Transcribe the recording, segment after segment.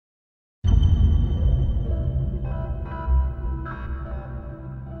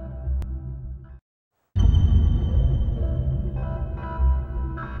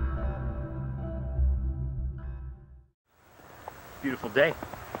day.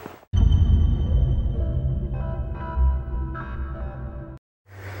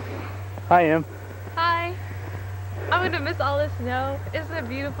 Hi, Em. Hi. I'm gonna miss all this snow. Isn't it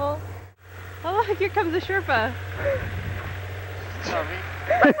beautiful? Oh, here comes the Sherpa.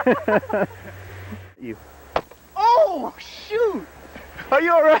 You. Oh, shoot! Are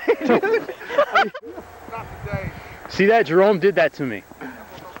you alright, dude? See that? Jerome did that to me.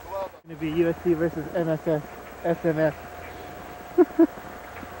 It's gonna be USC versus MSS, SMS.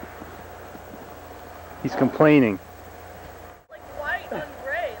 He's complaining. Like white on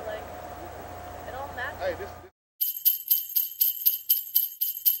gray, like it all matches. Hey, this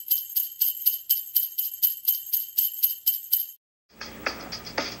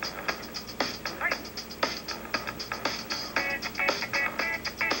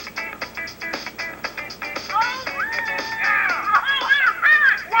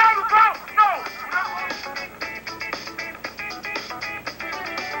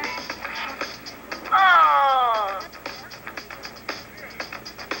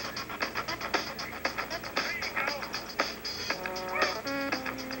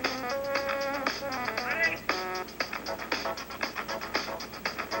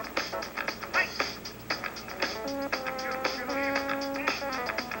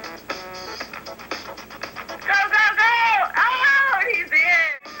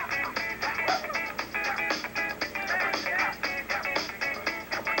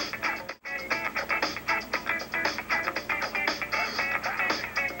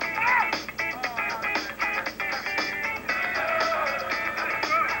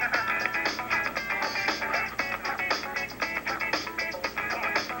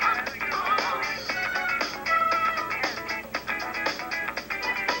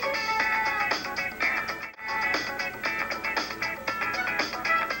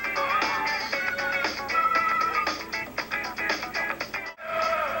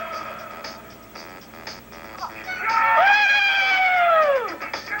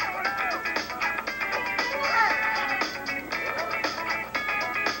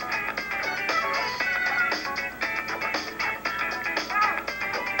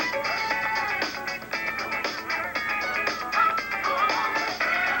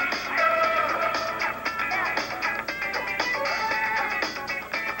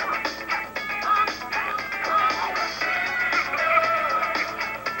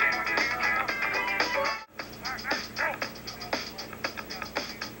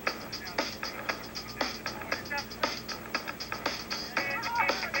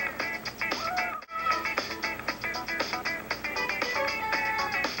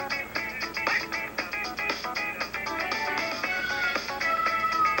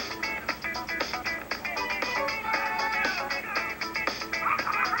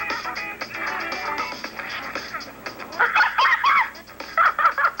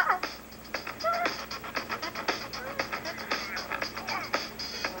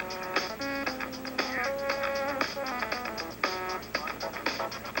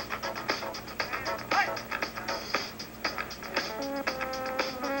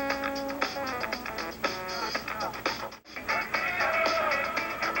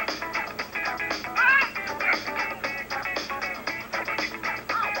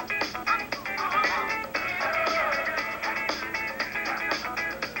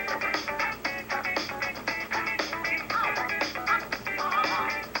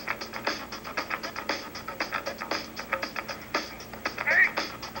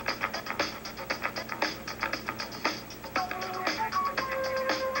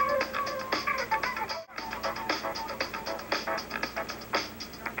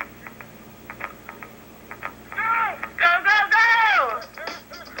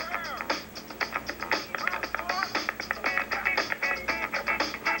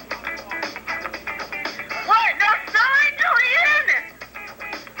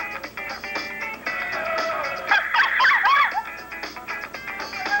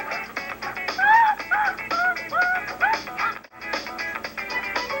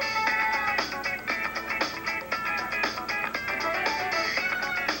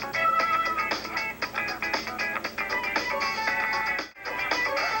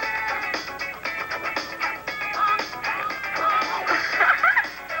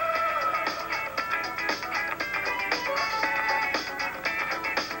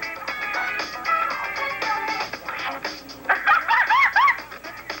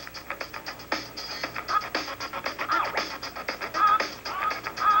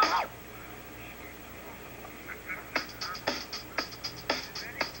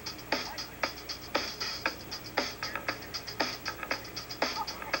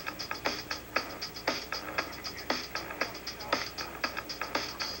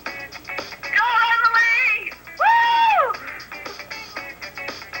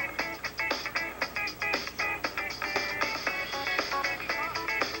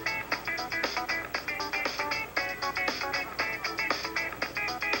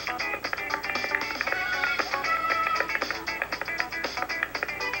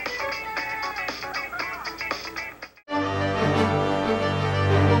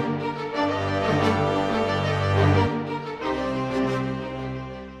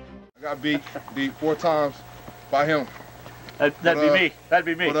I got beat 4 times by him. That'd be me. That'd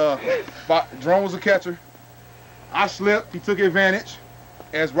be me. But Jerome was a catcher. I slipped. He took advantage,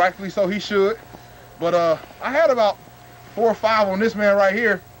 as rightfully so he should. But I had about 4 or 5 on this man right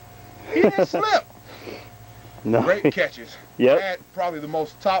here. He didn't slip. No. Great catches. Yep. I had probably the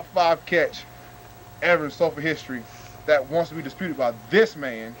most top 5 catch ever in Sofa history that wants to be disputed by this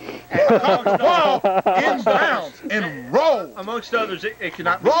man. Ball inbounds and rolled. Amongst others, it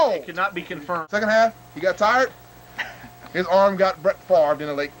cannot be confirmed. Second half, he got tired. His arm got Brett Favre in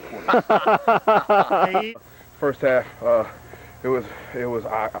the late quarter. First half, I was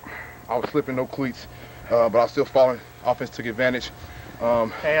slipping, no cleats, but I was still falling. Offense took advantage.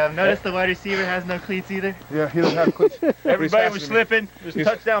 Hey, I've noticed the wide receiver has no cleats either. Yeah, he doesn't have cleats. Everybody was slipping. There's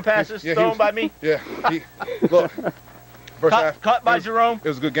touchdown passes thrown by me. Yeah, look. First half, caught by Jerome. It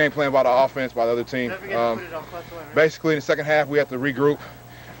was a good game plan by the offense, by the other team. Basically, in the second half, we had to regroup.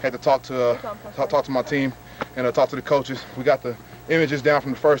 Had to talk to my team and talk to the coaches. We got the images down from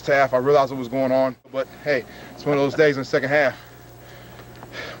the first half. I realized what was going on, but hey, it's one of those days in the second half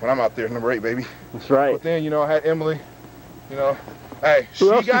when I'm out there, number 8, baby. That's right. But then, I had Emily. Hey, she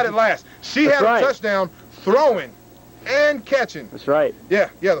got it last. She had a touchdown throwing and catching. That's right. Yeah,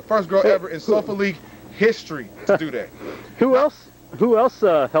 the first girl ever in Sofa League history to do that. Who else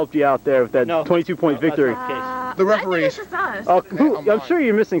helped you out there with that 22-point victory? The referees. I think it's just us. I'm sure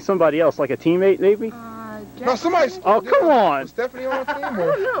you're missing somebody else, like a teammate maybe? No, somebody. Oh, come on. Was Stephanie on the team? I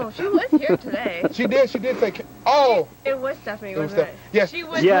don't know. She was here today. She did take. Oh. It was Stephanie, wasn't it? Yes. She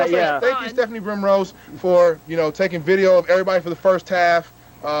was yeah. Thank you, Stephanie Brimrose, for taking video of everybody for the first half.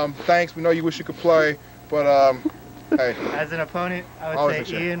 Thanks. We know you wish you could play, but hey. As an opponent, I would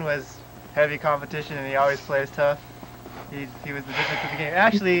say Ian was heavy competition, and he always plays tough. He was the difference of the game.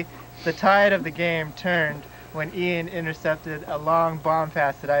 Actually, the tide of the game turned when Ian intercepted a long bomb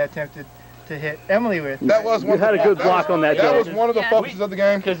pass that I attempted to hit Emily with. That was one. You had a good block on that. That was one of the focuses of the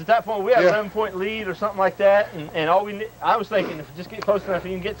game. Because at that point we had an 11-point lead or something like that, and I was thinking if we just get close enough,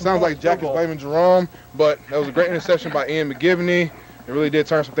 you can get some. Sounds like Jack is blaming Jerome, but that was a great interception by Ian McGivney. It really did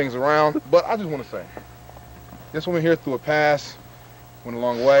turn some things around. But I just want to say, this woman here threw a pass, went a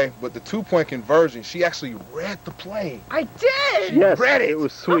long way, but the 2-point conversion, she actually read the play. I did! Yes, read it. It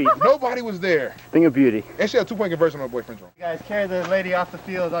was sweet. Nobody was there. Thing of beauty. And she had a 2-point conversion on her boyfriend, Jerome. You guys carry the lady off the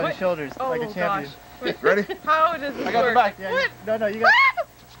field on your shoulders like a champion. Gosh. Ready? How does it I got work? the back. Yeah, What? No, you got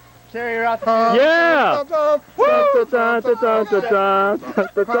carry her out the field. Yeah!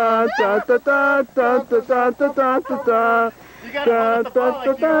 You got to hold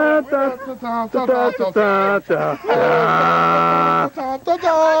the ball like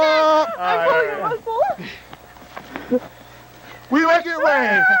you We make it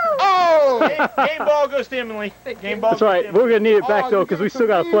rain. Oh! Game ball goes to Emily. Game ball. That's right. We're gonna need it back though, because we still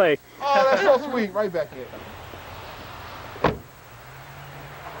gotta play. Oh, that's so sweet. Right back here.